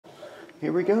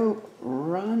Here we go.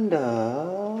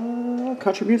 Rhonda.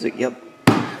 Country music. Yep.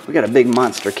 We got a big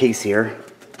monster case here.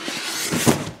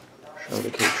 Show the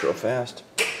case real fast.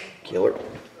 Killer.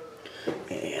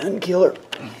 And killer.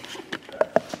 I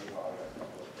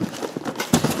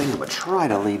think I'm going to try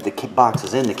to leave the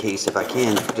boxes in the case if I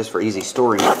can, just for easy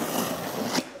storing.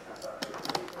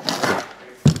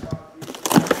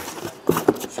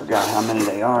 Forgot how many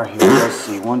they are here. Let's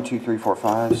see. 1, 2, 3, 4,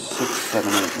 5, 6,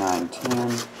 7, 8, 9,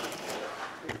 10.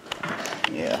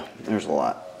 Yeah, there's a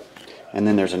lot. And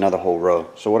then there's another whole row.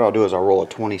 So what I'll do is I'll roll a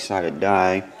 20-sided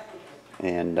die,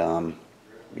 and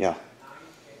yeah,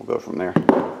 we'll go from there.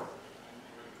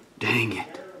 Dang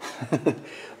it.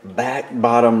 Back,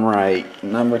 bottom, right,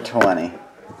 number 20. All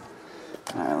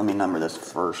right, let me number this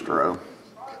first row.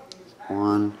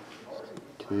 1,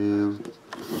 2,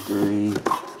 3,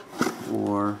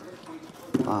 4,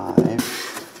 5,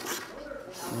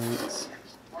 6,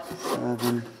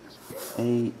 7,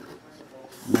 8,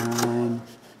 9,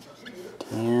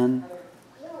 10.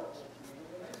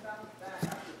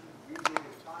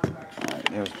 Alright,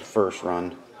 there's the first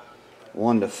run.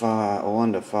 1 to 5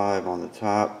 on the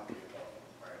top.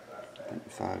 I think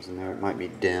 5's in there. It might be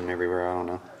dim everywhere, I don't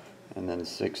know. And then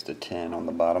 6 to 10 on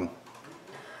the bottom.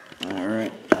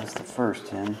 Alright, that's the first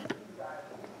 10.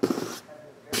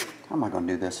 How am I going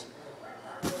to do this?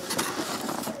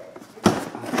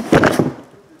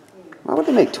 Why would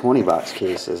they make 20-box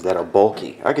cases that are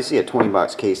bulky? I could see a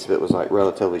 20-box case if it was like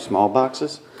relatively small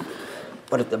boxes.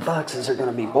 But if the boxes are going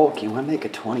to be bulky, why make a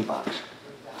 20-box?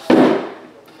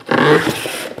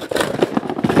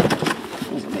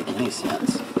 Doesn't make any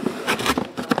sense.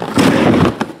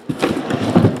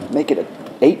 Make it an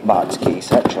 8-box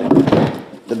case, actually.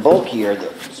 The bulkier,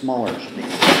 the smaller it should be.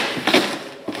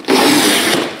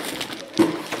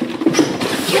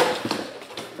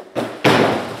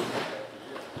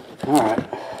 Alright,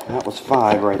 that was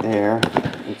 5 right there.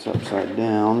 It's upside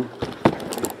down.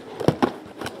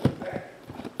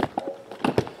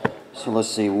 So let's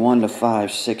see, 1 to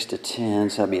 5, 6 to 10,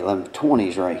 so that'd be 11.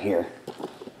 20's right here.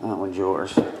 That one's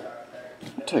yours.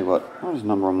 I'll tell you what, I'll just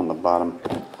number them on the bottom,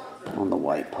 on the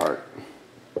white part.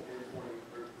 I'm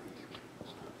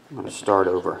going to start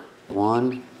over.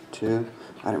 1, 2,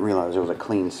 I didn't realize there was a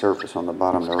clean surface on the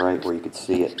bottom to the right where you could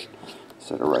see it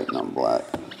instead of writing on black.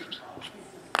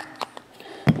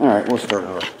 Alright, we'll start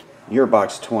over. Your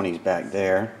box 20's back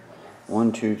there.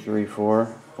 1, 2, 3, 4,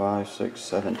 5, 6,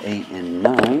 7, 8, and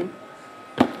 9.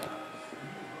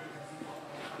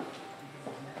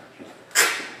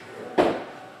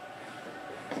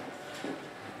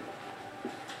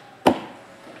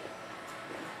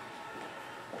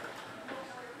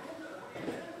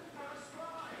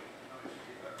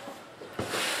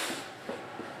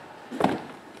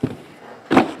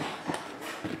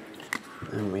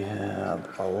 And we have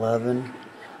 11,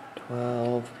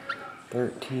 12,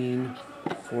 13,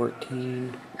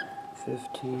 14,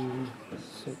 15,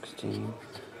 16,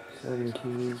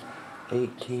 17,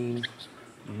 18,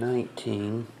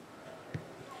 19.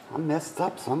 I messed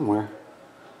up somewhere.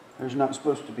 There's not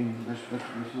supposed to be, there's supposed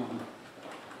to be something.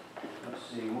 Let's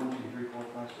see, 1, 2, 3, 4,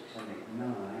 5, 6, 7, 8,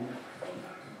 9.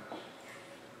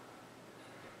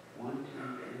 1, 2,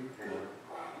 3, 4.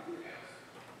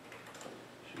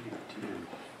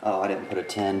 Oh, I didn't put a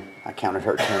 10. I counted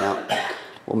her 10 out.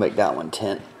 We'll make that one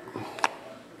 10.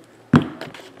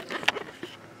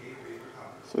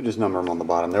 So just number them on the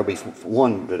bottom. There'll be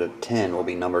 1 to 10 will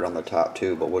be numbered on the top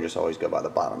too, but we'll just always go by the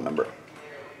bottom number.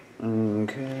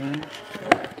 Okay.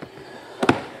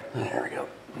 There we go.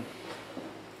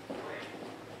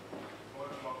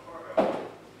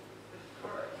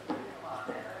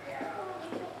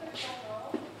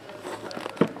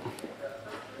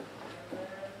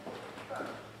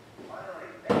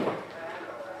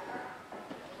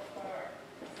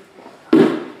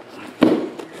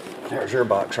 There's your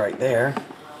box right there.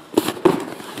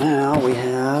 Now we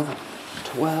have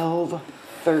 12,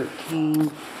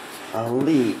 13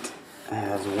 Elite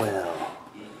as well.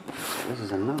 This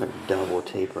is another double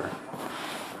taper.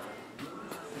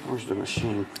 Where's the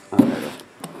machine? Oh, there it is.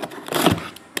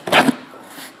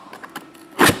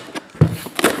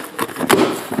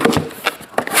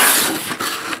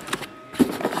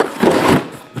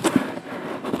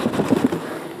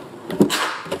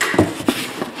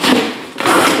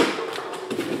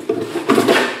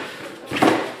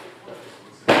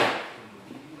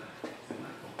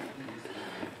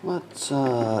 Let's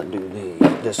do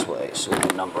this way so we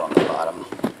can number on the bottom.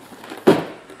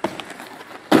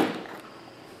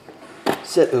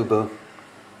 Sit, Ubu.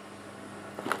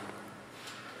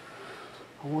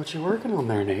 What you working on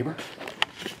there, neighbor?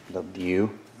 The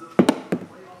view.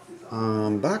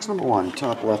 Box number 1,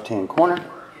 top left-hand corner.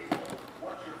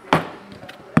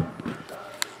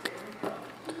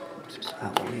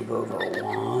 I'll leave over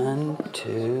 1,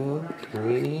 2,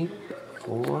 3,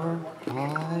 4,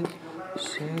 5,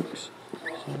 6,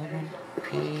 7,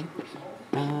 8,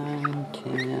 9,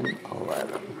 10,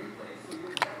 11.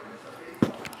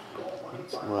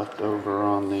 What's left over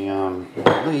on the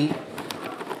elite?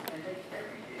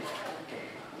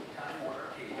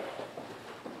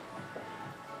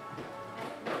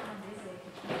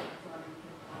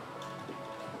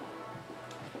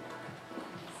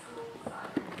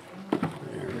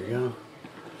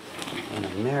 An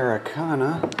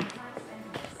Americana,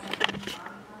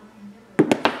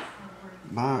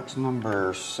 box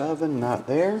number 7, not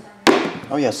there.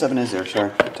 Oh yeah, 7 is there,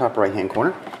 sorry. Top right hand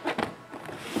corner.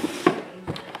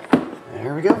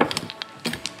 There we go.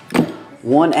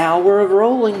 1 hour of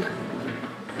rolling.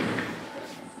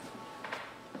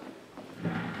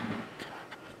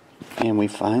 And we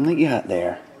finally got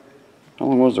there. How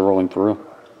long was the rolling for real?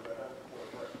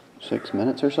 6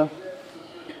 minutes or so?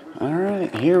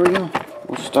 Alright, here we go.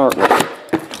 We'll start with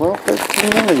 12,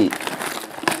 13, 8.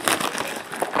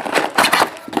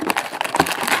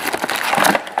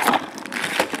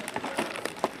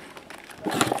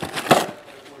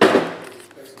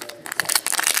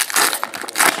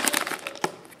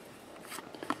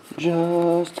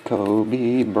 Just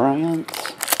Kobe Bryant.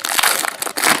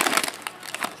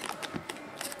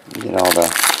 Get all the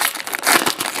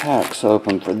packs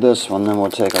open for this one, then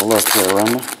we'll take a look here,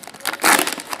 Rhonda.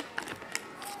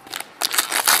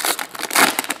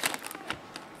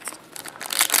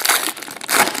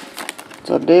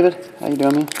 What's up, David? How you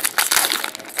doing, man?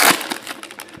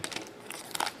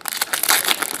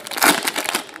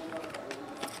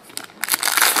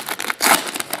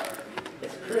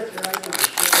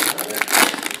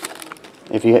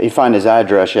 If you find his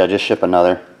address, yeah, just ship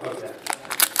another. Okay.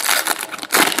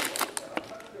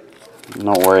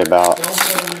 Don't worry about.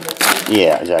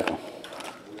 Yeah, exactly.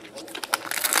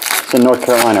 It's in North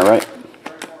Carolina, right?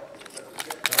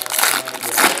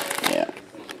 Yeah.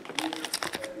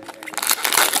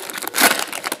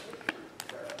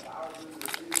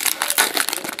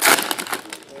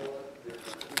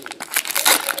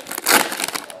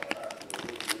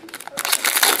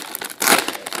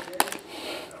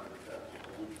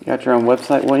 You got your own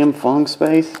website, William? Fong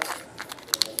Space?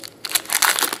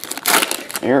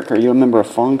 Eric, are you a member of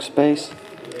Fong Space?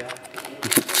 Yeah.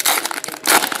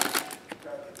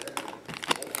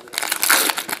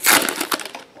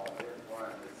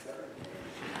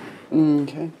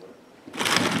 Okay.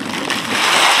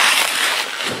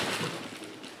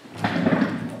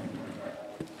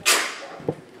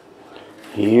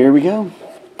 Here we go.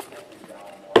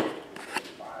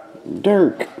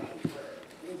 Dirk.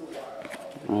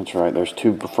 That's right, there's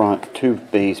 2 front, 2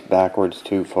 base backwards,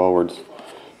 2 forwards.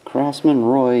 Craftsman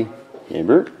Roy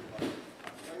Hibbert.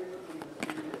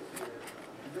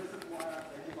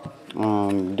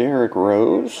 Derrick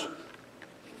Rose.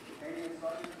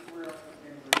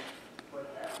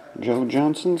 Joe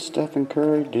Johnson, Stephen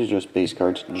Curry. These are just base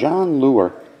cards. John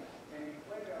Lure.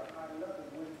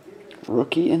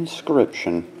 Rookie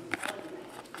Inscription.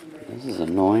 This is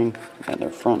annoying. Yeah, they're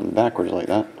front and backwards like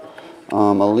that.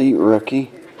 Elite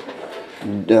Rookie.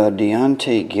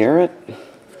 Deontay Garrett.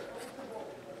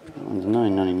 That one's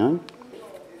 $9.99.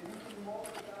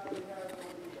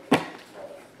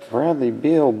 Bradley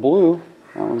Beal Blue.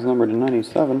 That one's numbered to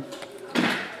 97.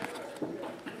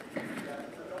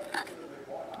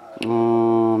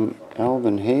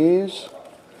 Elvin Hayes.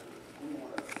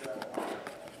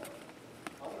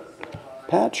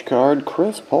 Patch card,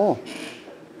 Chris Paul.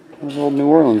 His old New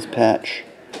Orleans patch.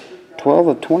 12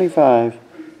 of 25.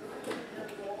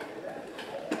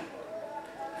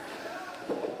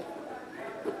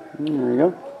 There we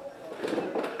go.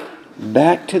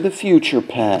 Back to the Future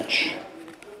patch.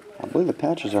 I believe the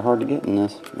patches are hard to get in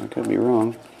this. I could be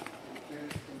wrong.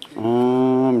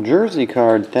 Jersey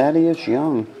card, Thaddeus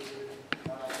Young.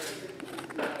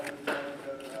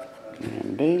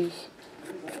 And base.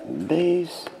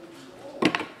 Base.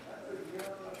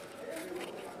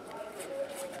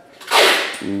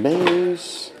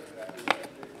 Base.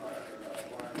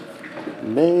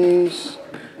 Base.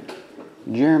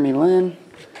 Jeremy Lin.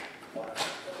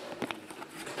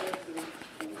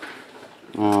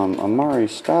 Amari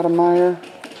Stoudemire.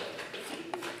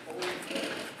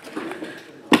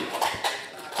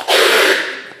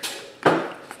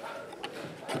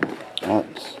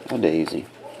 That's a daisy.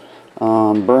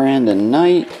 Brandon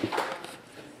Knight.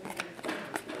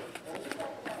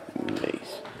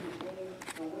 Base.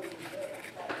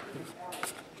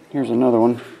 Here's another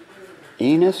one.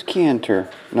 Enos Cantor.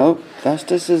 Nope,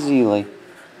 Festus Ezeli.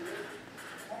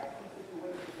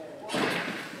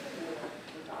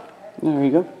 There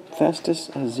you go. Festus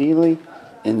Ezeli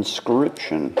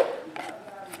Inscription.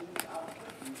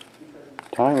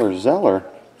 Tyler Zeller.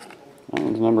 That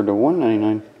one's numbered to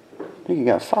 199. I think you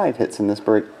got 5 hits in this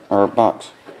break or box.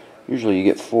 Usually you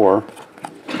get 4.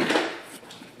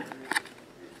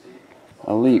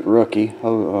 Elite Rookie.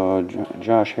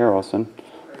 Josh Harrelson.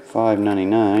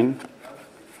 $5.99.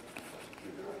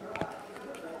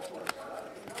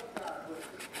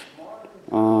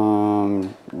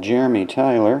 Jeremy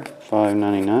Tyler,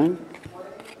 $5.99.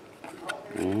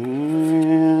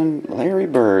 And Larry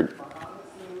Bird.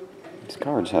 These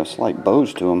cards have slight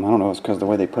bows to them. I don't know if it's because of the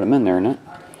way they put them in there or not.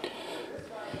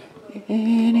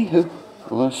 Anywho,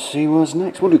 let's see what's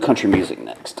next. We'll do country music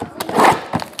next.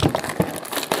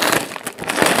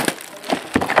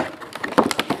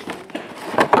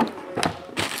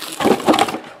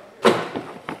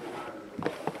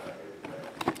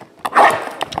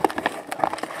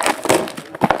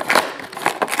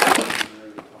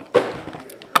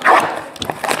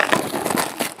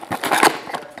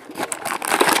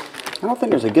 I don't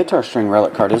think there's a guitar string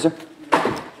relic card, is there?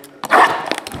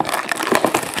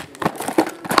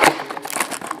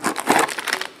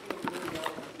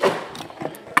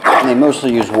 And they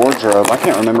mostly use wardrobe. I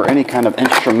can't remember any kind of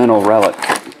instrumental relic.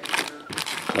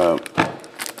 So.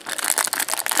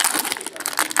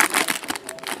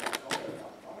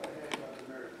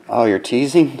 Oh, you're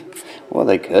teasing? Well,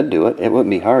 they could do it. It wouldn't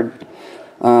be hard.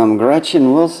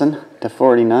 Gretchen Wilson to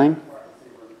 49.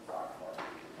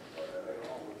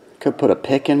 Could put a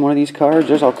pick in one of these cards.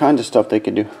 There's all kinds of stuff they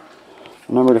could do.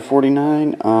 Number to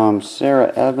 49.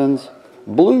 Sarah Evans.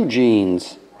 Blue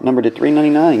Jeans. Number to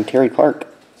 399. Terry Clark.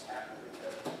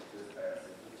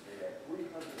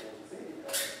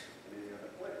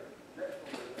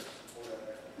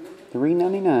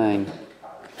 $3.99.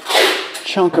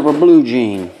 Chunk of a blue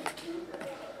jean.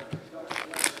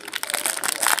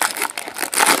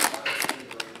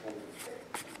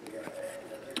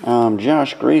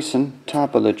 Josh Grayson,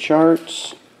 top of the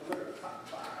charts.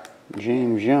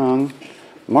 James Young.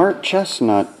 Mark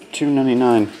Chestnut,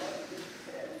 $2.99.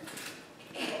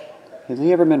 Has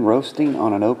he ever been roasting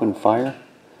on an open fire?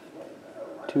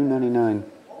 $2.99.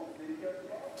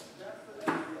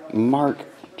 Mark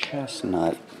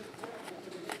Chestnut.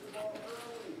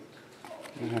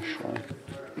 Ashley.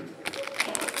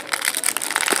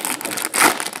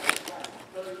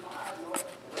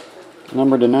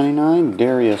 Number to 99,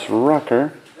 Darius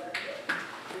Rucker.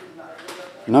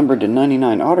 Number to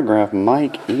 99, autograph,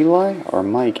 Mike Eli or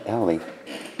Mike Ellie?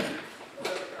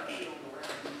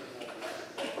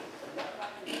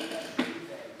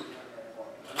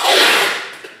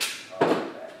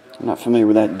 I'm not familiar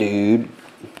with that dude.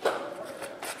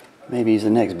 Maybe he's the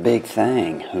next big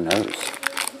thing. Who knows?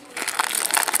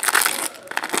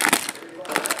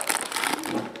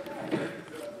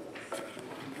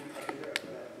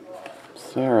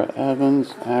 Sarah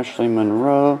Evans, Ashley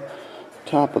Monroe,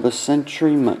 top of the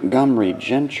century, Montgomery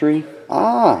Gentry.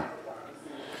 Ah!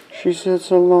 She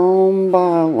sits alone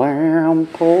by a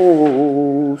lamppost,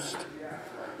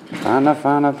 trying to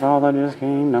find a thought that just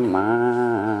came to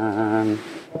mind.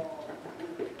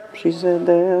 She said,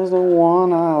 there's the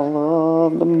one I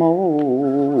love the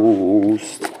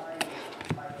most,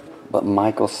 but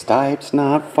Michael Stipe's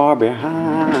not far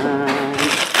behind.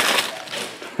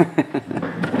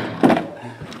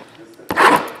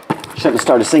 Shouldn't have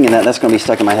started singing that. That's going to be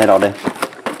stuck in my head all day.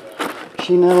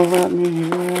 She never let me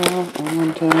hear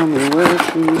and tell me where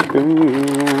she's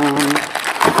been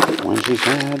when she's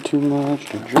had too much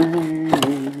to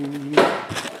drink.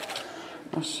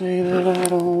 I say that I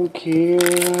don't care. I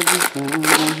just got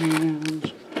my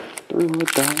hands through a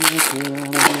dark.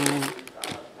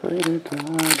 Pray to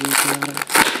God you gotta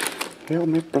help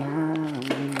me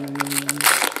blind.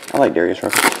 I like Darius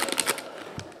Rucker.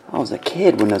 I was a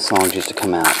kid when those songs used to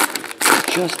come out.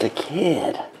 Just a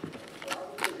kid.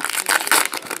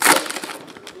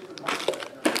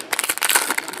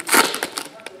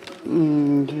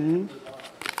 Okay.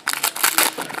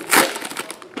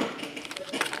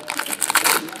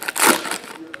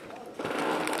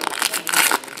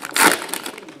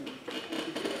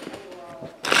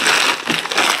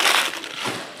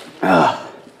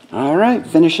 All right,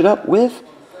 finish it up with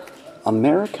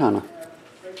Americana.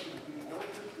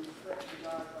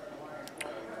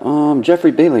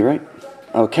 Jeffrey Bailey, right?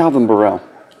 Oh, Calvin Burrell.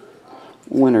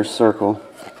 Winner's Circle.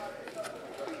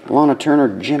 Lana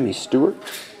Turner, Jimmy Stewart.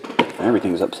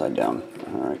 Everything's upside down.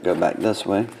 All right, go back this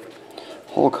way.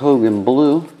 Hulk Hogan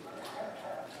Blue.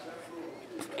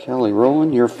 Kelly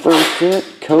Rowland, your first hit,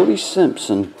 Cody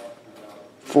Simpson.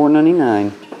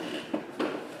 $4.99.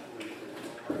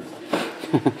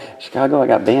 Chicago, I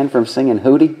got banned from singing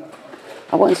Hootie.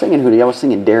 I wasn't singing Hootie, I was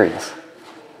singing Darius.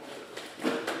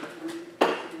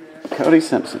 Cody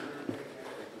Simpson.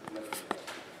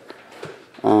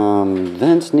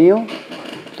 Vince Neil.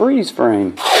 Freeze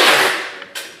frame.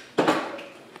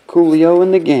 Coolio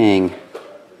and the Gang.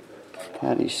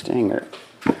 Patty Stanger.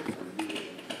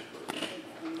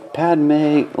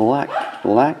 Padme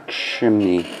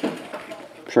Lakshmi.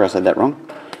 Sure I said that wrong.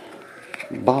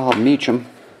 Bob Meacham.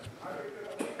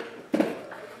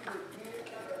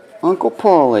 Uncle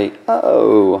Paulie.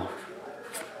 Oh.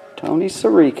 Tony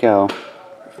Sirico.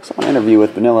 I saw an interview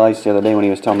with Vanilla Ice the other day when he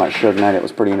was talking about Suge Knight. It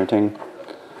was pretty entertaining.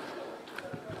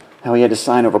 How he had to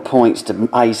sign over points to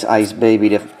Ice Baby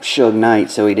to Suge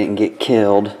Knight so he didn't get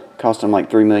killed. Cost him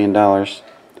like $3 million.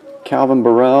 Calvin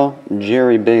Burrell,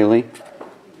 Jerry Bailey,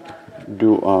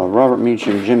 Robert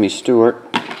Meacham, Jimmy Stewart,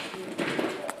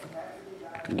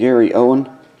 Gary Owen,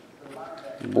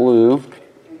 Blue,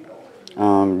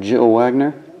 Jill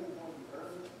Wagner,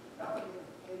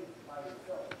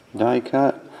 Die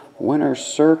Cut, Winner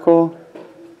Circle,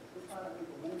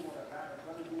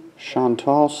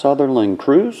 Chantal Sutherland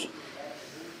Cruz.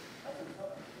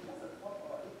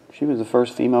 She was the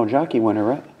first female jockey winner,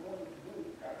 right?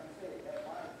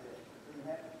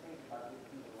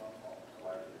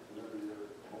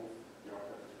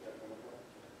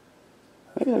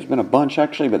 Maybe there's been a bunch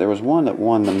actually, but there was one that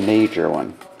won the major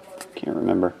one. Can't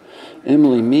remember.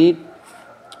 Emily Mead,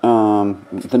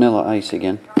 Vanilla Ice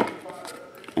again,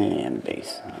 and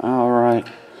base. All right,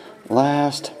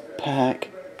 last pack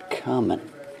coming.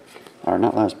 Or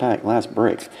not last pack, last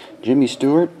break. Jimmy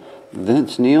Stewart,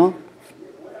 Vince Neil,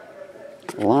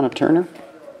 Lana Turner,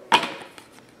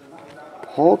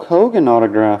 Hulk Hogan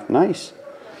autograph. Nice.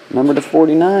 Number to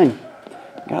 49.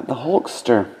 Got the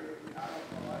Hulkster.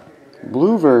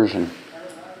 Blue version.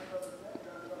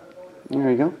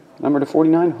 There you go. Number to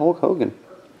 49, Hulk Hogan.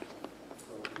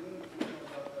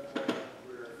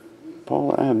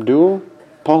 Paula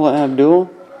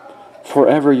Abdul,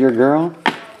 Forever Your Girl.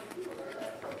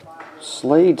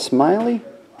 Slade Smiley?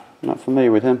 I'm not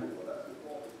familiar with him.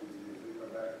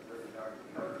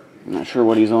 I'm not sure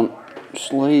what he's on.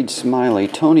 Slade Smiley,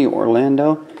 Tony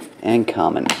Orlando, and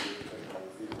Common.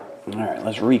 Alright,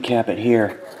 let's recap it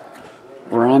here.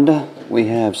 Rhonda, we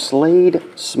have Slade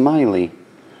Smiley,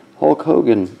 Hulk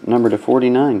Hogan, number to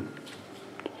 49.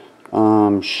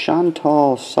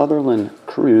 Chantal Sutherland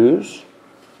Cruz,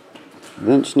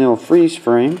 Vince Neil Freeze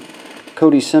Frame,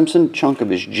 Cody Simpson, chunk of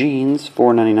his jeans,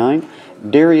 $4.99.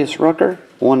 Darius Rucker,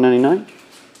 $1.99.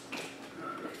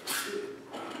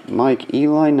 Mike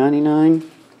Eli, $99.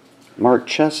 Mark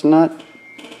Chestnut,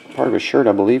 part of his shirt,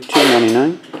 I believe,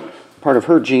 $2.99. Part of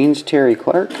her jeans, Terry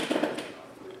Clark.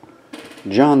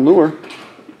 John Lure,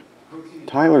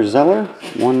 Tyler Zeller,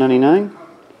 $1.99.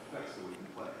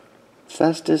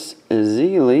 Festus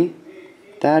Ezeli,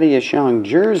 Thaddeus Young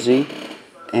jersey,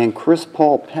 and Chris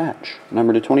Paul patch,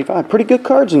 number to 25. Pretty good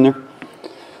cards in there.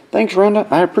 Thanks, Rhonda.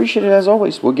 I appreciate it as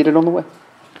always. We'll get it on the way.